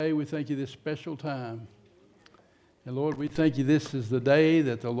Today we thank you this special time. And Lord, we thank you this is the day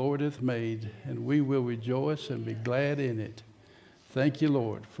that the Lord hath made, and we will rejoice and be glad in it. Thank you,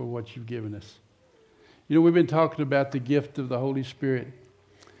 Lord, for what you've given us. You know, we've been talking about the gift of the Holy Spirit.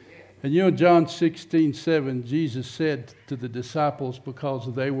 And you know, John 16:7, Jesus said to the disciples,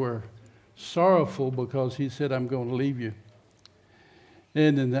 because they were sorrowful, because he said, I'm going to leave you.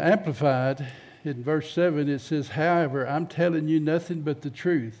 And in the Amplified, in verse 7, it says, however, I'm telling you nothing but the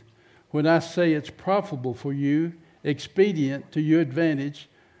truth when I say it's profitable for you, expedient to your advantage,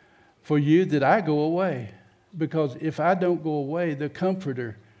 for you that I go away. Because if I don't go away, the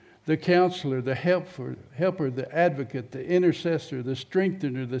Comforter, the Counselor, the Helper, the Advocate, the Intercessor, the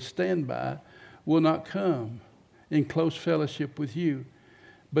Strengthener, the Standby will not come in close fellowship with you.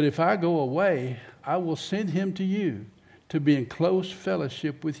 But if I go away, I will send him to you to be in close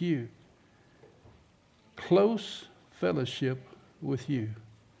fellowship with you. Close fellowship with you.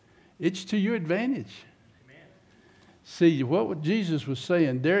 It's to your advantage. Amen. See, what Jesus was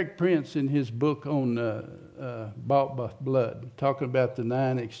saying, Derek Prince in his book on Bought by Blood, talking about the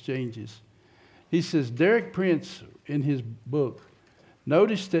 9 exchanges. He says, Derek Prince in his book,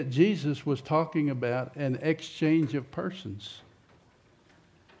 noticed that Jesus was talking about an exchange of persons.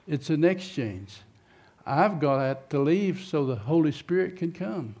 It's an exchange. I've got to leave so the Holy Spirit can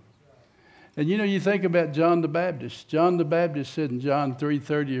come. And you know, you think about John the Baptist. John the Baptist said in John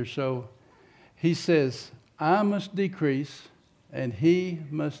 3:30 or so, he says, I must decrease and he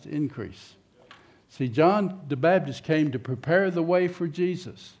must increase. See, John the Baptist came to prepare the way for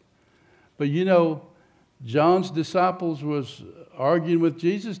Jesus. But you know, John's disciples was arguing with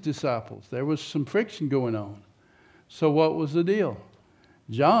Jesus' disciples. There was some friction going on. So what was the deal?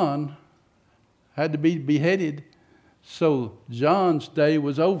 John had to be beheaded, so John's day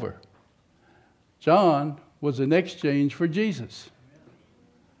was over. John was an exchange for Jesus.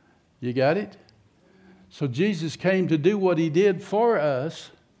 You got it? So Jesus came to do what he did for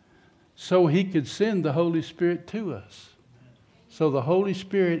us so he could send the Holy Spirit to us. So the Holy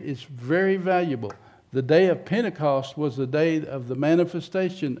Spirit is very valuable. The day of Pentecost was the day of the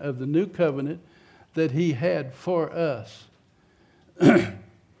manifestation of the new covenant that he had for us.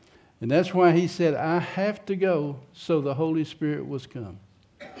 And that's why he said, I have to go so the Holy Spirit was come.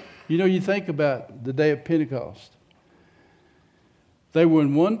 You know, you think about the day of Pentecost. They were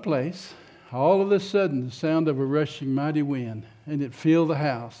in one place. All of a sudden, the sound of a rushing mighty wind, and it filled the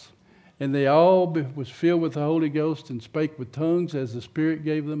house. And they all was filled with the Holy Ghost and spake with tongues as the Spirit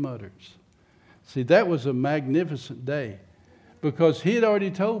gave them utterance. See, that was a magnificent day because he had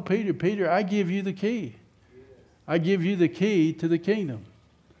already told Peter, Peter, I give you the key. I give you the key to the kingdom.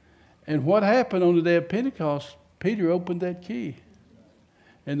 And what happened on the day of Pentecost? Peter opened that key.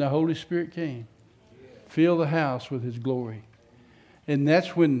 And the Holy Spirit came. Filled the house with his glory. And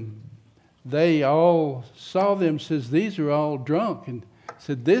that's when they all saw them, says, these are all drunk. And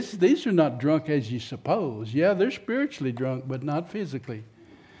said, these are not drunk as you suppose. Yeah, they're spiritually drunk, but not physically.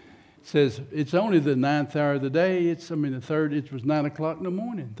 It says, it's only the 9th hour of the day. It was 9 o'clock in the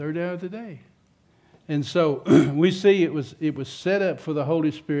morning, 3rd hour of the day. And so we see it was set up for the Holy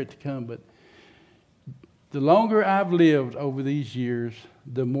Spirit to come. But the longer I've lived over these years,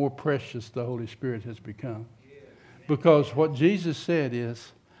 the more precious the Holy Spirit has become. Because what Jesus said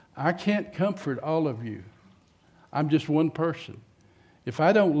is, I can't comfort all of you. I'm just one person. If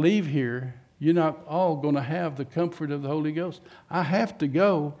I don't leave here, you're not all going to have the comfort of the Holy Ghost. I have to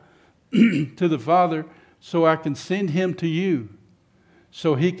go to the Father so I can send him to you.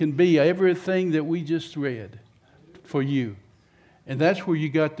 So he can be everything that we just read for you. And that's where you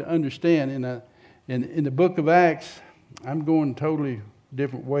got to understand. In the book of Acts, I'm going totally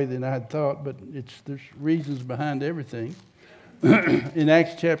different way than I had thought, but there's reasons behind everything. In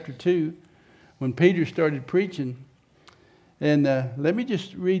Acts chapter 2, when Peter started preaching, and let me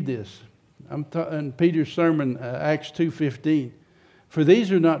just read this. In Peter's sermon, Acts 2:15. For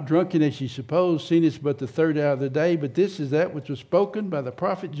these are not drunken as ye suppose, seeing it's but the 3rd hour of the day, but this is that which was spoken by the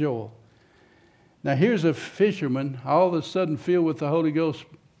prophet Joel. Now here's a fisherman all of a sudden filled with the Holy Ghost,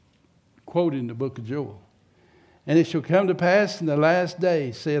 quoting the book of Joel. And it shall come to pass in the last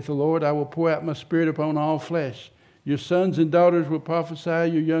day, saith the Lord, I will pour out my Spirit upon all flesh. Your sons and daughters will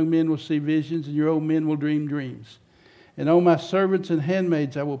prophesy, your young men will see visions, and your old men will dream dreams. And on my servants and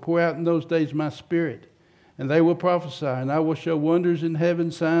handmaids I will pour out in those days my Spirit, and they will prophesy. And I will show wonders in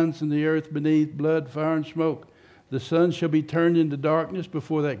heaven, signs in the earth beneath, blood, fire, and smoke. The sun shall be turned into darkness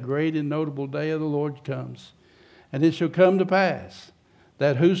before that great and notable day of the Lord comes. And it shall come to pass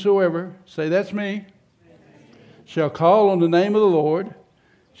that whosoever, say that's me, shall call on the name of the Lord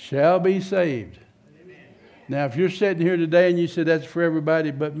shall be saved. Now, if you're sitting here today and you said that's for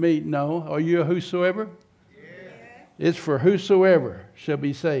everybody but me, no. Are you a whosoever? It's for whosoever shall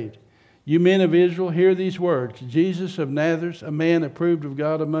be saved. You men of Israel, hear these words. Jesus of Nazareth, a man approved of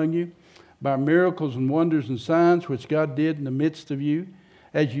God among you, by miracles and wonders and signs which God did in the midst of you,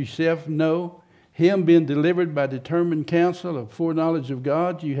 as you yourself know, him being delivered by determined counsel of foreknowledge of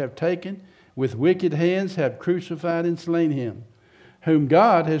God, you have taken, with wicked hands have crucified and slain him, whom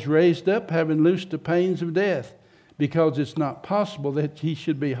God has raised up, having loosed the pains of death, because it's not possible that he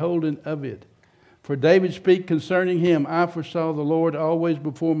should be holden of it. For David speak concerning him, I foresaw the Lord always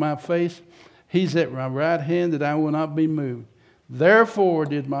before my face. He's at my right hand, that I will not be moved. Therefore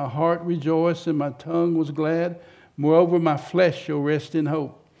did my heart rejoice, and my tongue was glad. Moreover, my flesh shall rest in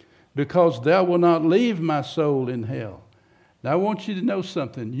hope, because thou wilt not leave my soul in hell. Now I want you to know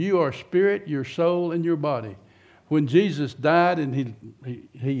something. You are spirit, your soul, and your body. When Jesus died and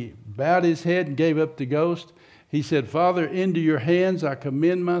he bowed his head and gave up the ghost, he said, Father, into your hands I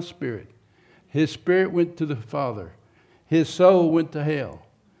commend my spirit. His spirit went to the Father. His soul went to hell.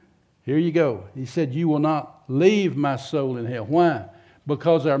 Here you go. He said, you will not leave my soul in hell. Why?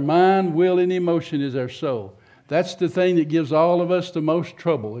 Because our mind, will, and emotion is our soul. That's the thing that gives all of us the most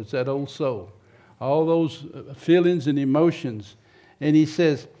trouble. It's that old soul. All those feelings and emotions. And he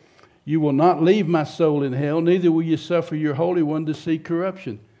says, you will not leave my soul in hell, neither will you suffer your Holy One to see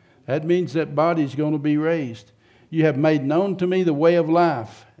corruption. That means that body's going to be raised. You have made known to me the way of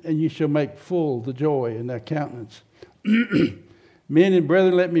life, and you shall make full the joy in their countenance. Men and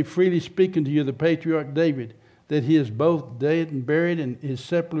brethren, let me freely speak unto you the patriarch David, that he is both dead and buried, and his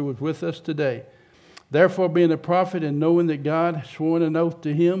sepulchre was with us today. Therefore, being a prophet, and knowing that God had sworn an oath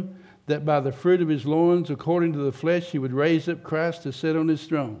to him, that by the fruit of his loins, according to the flesh, he would raise up Christ to sit on his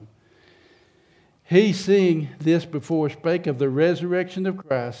throne. He, seeing this before, spake of the resurrection of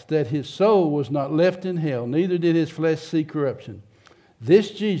Christ, that his soul was not left in hell, neither did his flesh see corruption.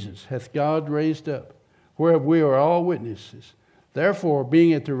 This Jesus hath God raised up, whereof we are all witnesses. Therefore,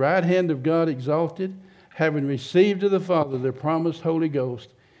 being at the right hand of God exalted, having received of the Father the promised Holy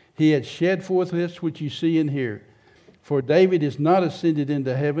Ghost, he had shed forth this which you see and hear. For David is not ascended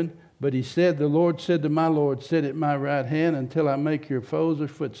into heaven, but he said, the Lord said to my Lord, sit at my right hand until I make your foes a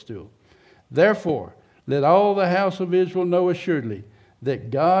footstool. Therefore, let all the house of Israel know assuredly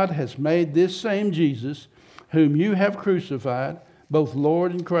that God has made this same Jesus, whom you have crucified, both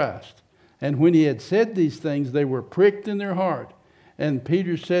Lord and Christ. And when he had said these things, they were pricked in their heart. And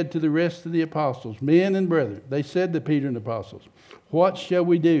Peter said to the rest of the apostles, men and brethren, they said to Peter and the apostles, what shall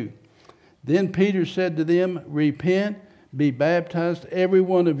we do? Then Peter said to them, repent, be baptized, every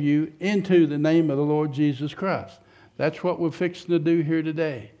one of you, into the name of the Lord Jesus Christ. That's what we're fixing to do here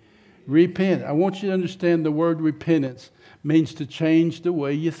today. Repent. I want you to understand the word repentance means to change the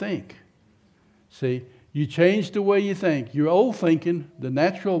way you think. See, you change the way you think. Your old thinking, the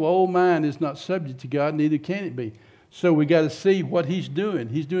natural old mind is not subject to God, neither can it be. So we got to see what he's doing.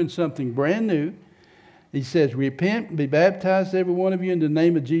 He's doing something brand new. He says, repent, be baptized, every one of you, in the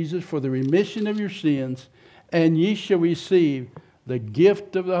name of Jesus for the remission of your sins, and ye shall receive the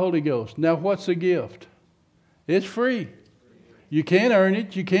gift of the Holy Ghost. Now, what's a gift? It's free. You can't earn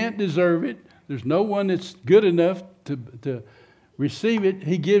it. You can't deserve it. There's no one that's good enough to receive it.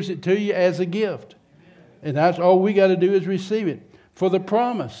 He gives it to you as a gift. And that's all we got to do is receive it. For the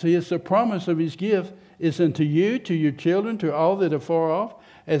promise, see, it's the promise of his gift is unto you, to your children, to all that are far off,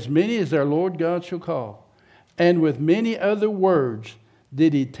 as many as our Lord God shall call. And with many other words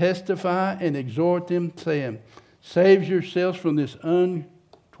did he testify and exhort them, saying, save yourselves from this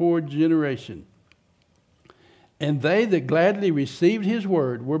untoward generation. And they that gladly received his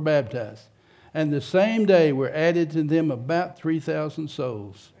word were baptized. And the same day were added to them about 3,000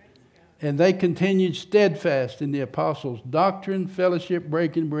 souls. And they continued steadfast in the apostles' doctrine, fellowship,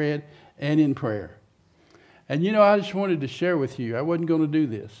 breaking bread, and in prayer. And you know, I just wanted to share with you, I wasn't going to do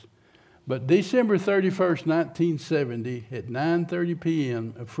this. But December 31st, 1970, at 9:30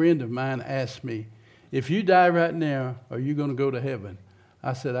 p.m., a friend of mine asked me, if you die right now, are you going to go to heaven?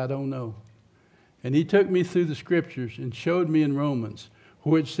 I said, I don't know. And he took me through the scriptures and showed me in Romans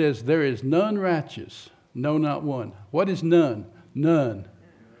where it says, there is none righteous, no, not one. What is none? None.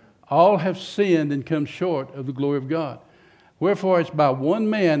 All have sinned and come short of the glory of God. Wherefore it's by one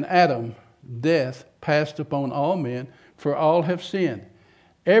man, Adam, death passed upon all men, for all have sinned.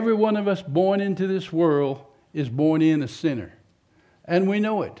 Every one of us born into this world is born in a sinner. And we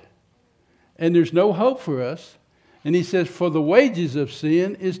know it. And there's no hope for us. And he says, for the wages of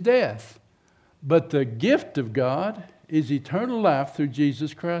sin is death. But the gift of God is eternal life through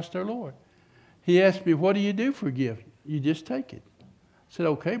Jesus Christ our Lord. He asked me, what do you do for a gift? You just take it. I said,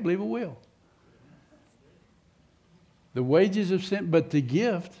 okay, believe it will. The wages of sin, but the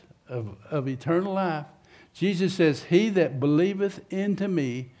gift of eternal life. Jesus says, he that believeth into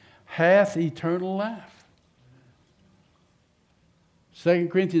me hath eternal life. 2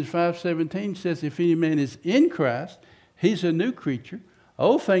 Corinthians 5:17 says, if any man is in Christ, he's a new creature.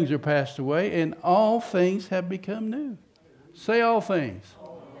 Old things are passed away, and all things have become new. Say all things.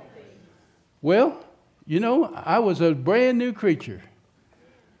 Well, you know, I was a brand new creature.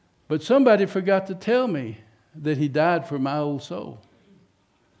 But somebody forgot to tell me that he died for my old soul.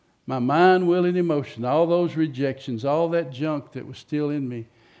 My mind, will, and emotion, all those rejections, all that junk that was still in me.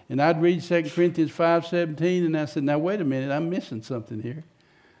 And I'd read 2 Corinthians 5:17, and I said, now wait a minute, I'm missing something here.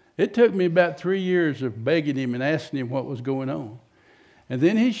 It took me about 3 years of begging him and asking him what was going on. And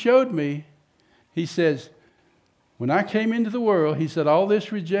then he showed me, he says, when I came into the world, he said, all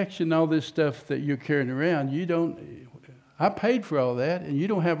this rejection, all this stuff that you're carrying around, I paid for all that, and you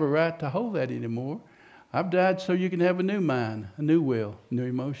don't have a right to hold that anymore. I've died so you can have a new mind, a new will, new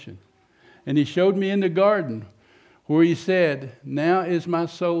emotion. And he showed me in the garden where he said, now is my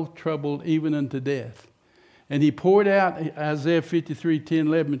soul troubled even unto death. And he poured out, Isaiah 53:10,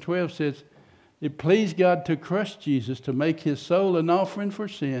 11, and 12 says, it pleased God to crush Jesus, to make his soul an offering for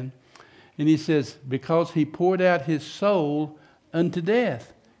sin. And he says, because he poured out his soul unto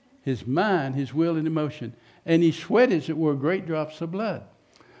death, his mind, his will, and emotion. And he sweated, as it were, great drops of blood.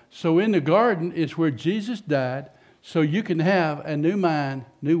 So in the garden is where Jesus died, so you can have a new mind,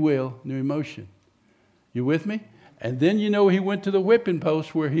 new will, new emotion. You with me? And then you know he went to the whipping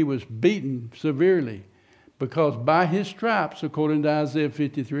post where he was beaten severely, because by his stripes, according to Isaiah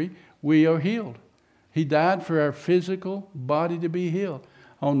 53, we are healed. He died for our physical body to be healed.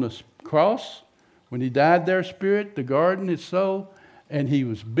 On the cross, when he died there, spirit, the garden, his soul, and he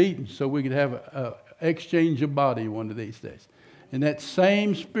was beaten so we could have an exchange of body one of these days. And that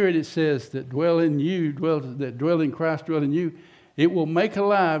same spirit, it says, that dwell in you, that dwell in Christ, dwell in you, it will make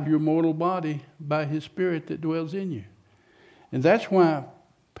alive your mortal body by his spirit that dwells in you. And that's why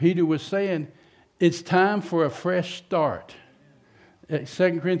Peter was saying, it's time for a fresh start. At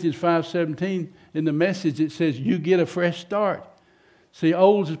 2 Corinthians 5:17, in the Message, it says, you get a fresh start. See,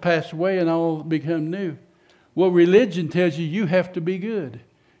 old has passed away and all become new. Well, religion tells you you have to be good.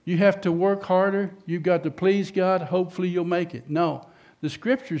 You have to work harder. You've got to please God. Hopefully you'll make it. No. The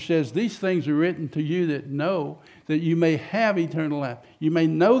Scripture says these things are written to you that know that you may have eternal life. You may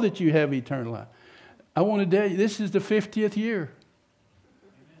know that you have eternal life. I want to tell you, this is the 50th year.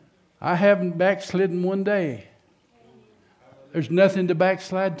 I haven't backslidden one day. There's nothing to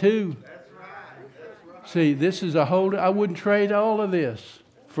backslide to. See, this is I wouldn't trade all of this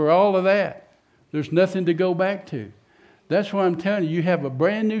for all of that. There's nothing to go back to. That's why I'm telling you, you have a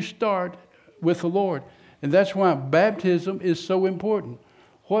brand new start with the Lord. And that's why baptism is so important.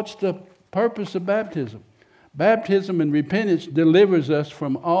 What's the purpose of baptism? Baptism and repentance delivers us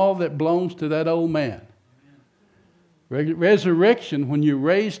from all that belongs to that old man. Resurrection, when you're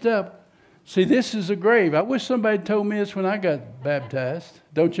raised up. See, this is a grave. I wish somebody told me this when I got baptized.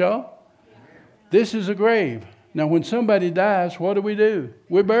 Don't y'all? This is a grave. Now, when somebody dies, what do?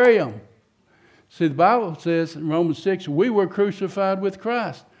 We bury them. See, the Bible says in Romans 6, we were crucified with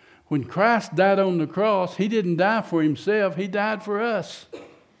Christ. When Christ died on the cross, he didn't die for himself. He died for us.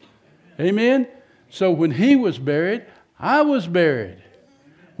 Amen? So when he was buried, I was buried.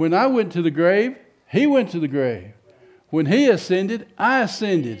 When I went to the grave, he went to the grave. When he ascended, I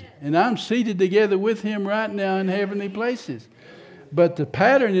ascended. And I'm seated together with him right now in heavenly places. But the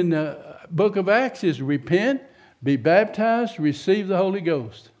pattern in the book of Acts is repent, be baptized, receive the Holy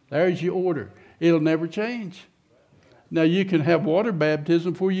Ghost. There's your order. It'll never change. Now, you can have water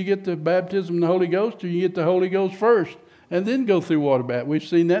baptism before you get the baptism in the Holy Ghost, or you get the Holy Ghost first and then go through water baptism. We've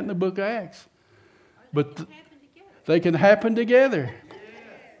seen that in the book of Acts. But they can happen together.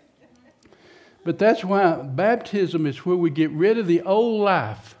 But that's why baptism is where we get rid of the old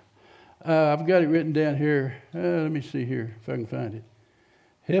life. I've got it written down here. Let me see here if I can find it.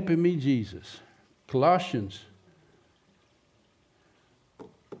 Helping me, Jesus. Colossians.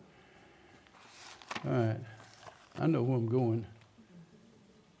 All right. I know where I'm going.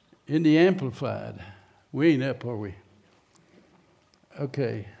 In the Amplified. We ain't up, are we?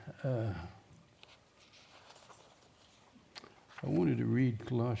 Okay. I wanted to read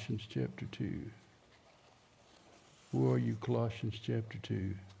Colossians chapter 2. Where are you, Colossians chapter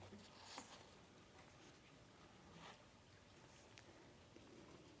 2?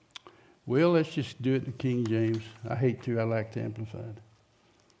 Well, let's just do it in King James. I hate to. I like the Amplified.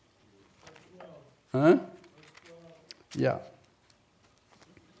 Huh? Yeah.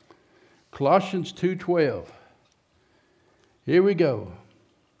 Colossians 2:12. Here we go.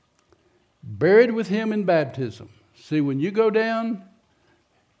 Buried with him in baptism. See, when you go down,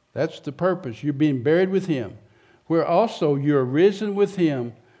 that's the purpose. You're being buried with him. Where also you're risen with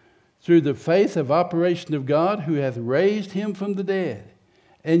him through the faith of operation of God, who hath raised him from the dead.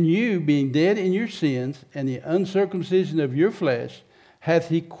 And you, being dead in your sins and the uncircumcision of your flesh, hath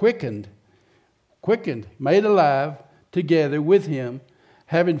he quickened, made alive together with him,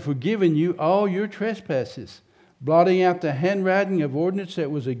 having forgiven you all your trespasses, blotting out the handwriting of ordinance that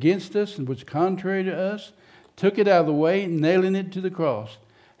was against us and was contrary to us, took it out of the way, nailing it to the cross.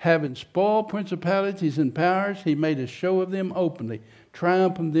 Having spoiled principalities and powers, he made a show of them openly,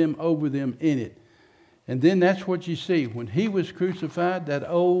 triumphing them over them in it. And then that's what you see. When he was crucified, that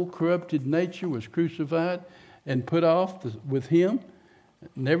old corrupted nature was crucified and put off with him,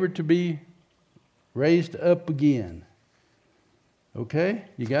 never to be raised up again. Okay?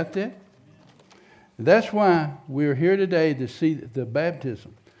 You got that? That's why we're here today to see the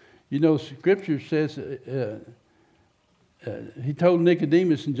baptism. You know, Scripture says, he told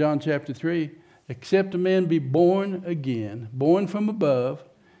Nicodemus in John chapter 3, except a man be born again, born from above,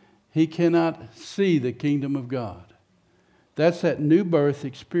 he cannot see the kingdom of God. That's that new birth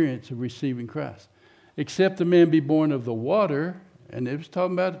experience of receiving Christ. Except a man be born of the water, and it was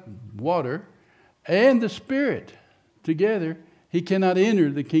talking about water, and the Spirit together, he cannot enter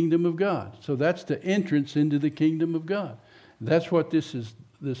the kingdom of God. So that's the entrance into the kingdom of God. That's what this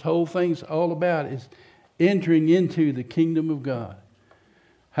whole thing's all about, is entering into the kingdom of God.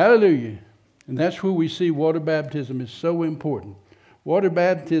 Hallelujah. And that's where we see water baptism is so important. Water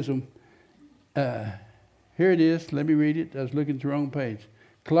baptism, here it is. Let me read it. I was looking at the wrong page.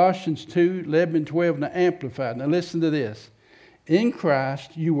 Colossians 2, 11 and 12 in the Amplified. Now listen to this. In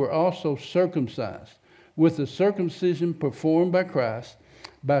Christ you were also circumcised, with the circumcision performed by Christ,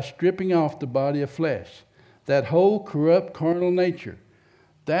 by stripping off the body of flesh, that whole corrupt carnal nature.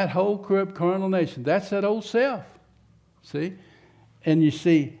 That whole corrupt carnal nature, that's that old self. See? And you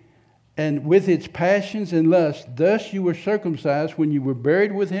see, and with its passions and lusts, thus you were circumcised when you were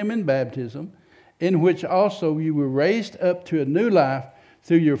buried with him in baptism, in which also you were raised up to a new life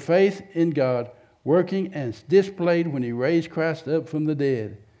through your faith in God, working as displayed when he raised Christ up from the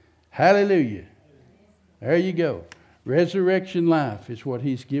dead. Hallelujah. There you go. Resurrection life is what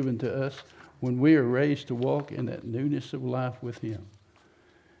he's given to us when we are raised to walk in that newness of life with him.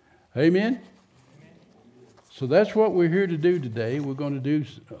 Amen? So that's what we're here to do today. We're going to do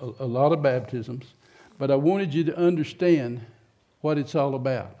a lot of baptisms. But I wanted you to understand what it's all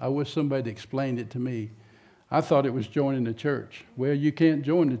about. I wish somebody explained it to me. I thought it was joining the church. Well, you can't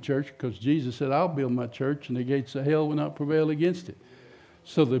join the church because Jesus said, I'll build my church and the gates of hell will not prevail against it.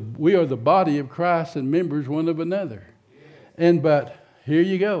 So we are the body of Christ and members one of another. But here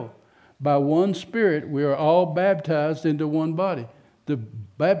you go. By one Spirit, we are all baptized into one body. The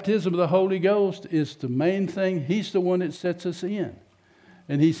baptism of the Holy Ghost is the main thing. He's the one that sets us in.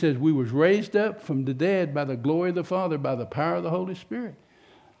 And he says we was raised up from the dead by the glory of the Father, by the power of the Holy Spirit.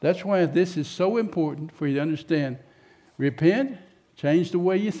 That's why this is so important for you to understand. Repent, change the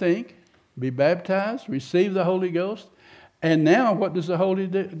way you think, be baptized, receive the Holy Ghost. And now what does the Holy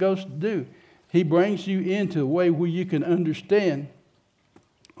Ghost do? He brings you into a way where you can understand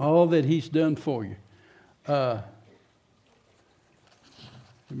all that he's done for you. Let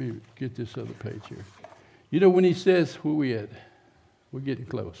me get this other page here. You know when he says, where we at? We're getting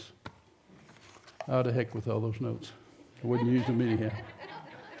close. Oh, the heck with all those notes. I wouldn't use them anyhow.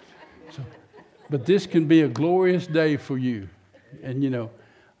 But this can be a glorious day for you. And you know,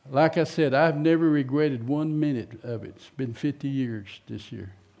 like I said, I've never regretted 1 minute of it. It's been 50 years this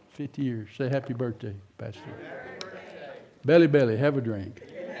year. 50 years. Say happy birthday, Pastor. Happy birthday. Belly, belly, have a drink.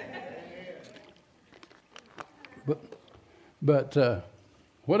 But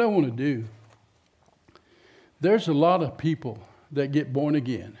what I want to do, there's a lot of people that get born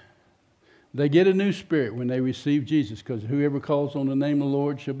again. They get a new spirit when they receive Jesus, because whoever calls on the name of the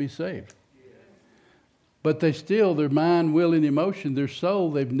Lord shall be saved. But they still, their mind, will, and emotion, their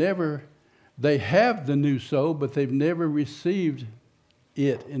soul, they have the new soul, but they've never received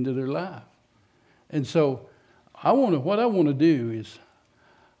it into their life. And so what I want to do is,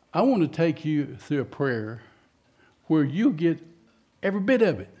 I want to take you through a prayer where you'll get every bit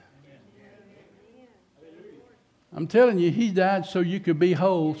of it. I'm telling you, he died so you could be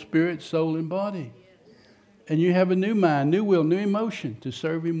whole, spirit, soul, and body. And you have a new mind, new will, new emotion to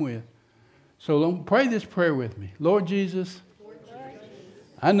serve him with. So pray this prayer with me. Lord Jesus,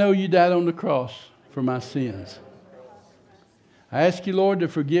 I know you died on the cross for my sins. I ask you, Lord, to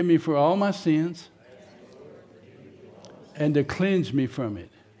forgive me for all my sins and to cleanse me from it.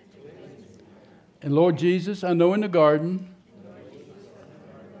 And Lord Jesus, I know in the garden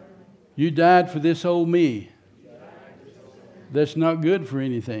you died for this old me. that's not good for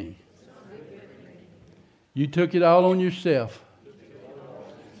anything. You took it all on yourself,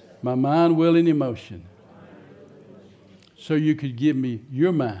 my mind, will, and emotion, so you could give me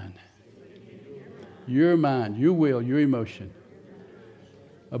your mind, your will, your emotion,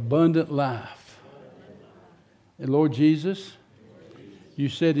 abundant life. And Lord Jesus, you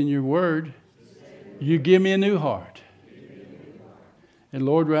said in your word, you give me a new heart. And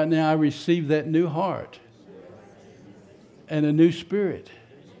Lord, right now I receive that new heart and a new spirit.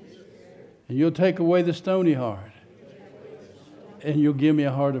 And you'll take away the stony heart. And you'll give me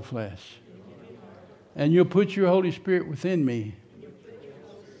a heart of flesh. And you'll put your Holy Spirit within me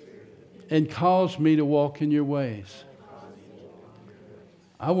and cause me to walk in your ways.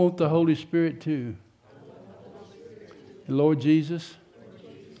 I want the Holy Spirit too. And Lord Jesus,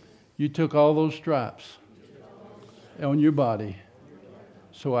 you took all those stripes on your body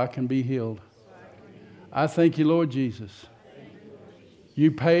so I can be healed. I thank you, Lord Jesus.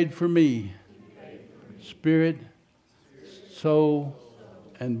 You paid for me, spirit, soul,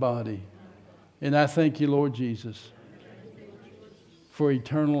 and body. And I thank you, Lord Jesus, for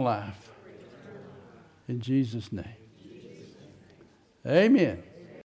eternal life. In Jesus' name. Amen.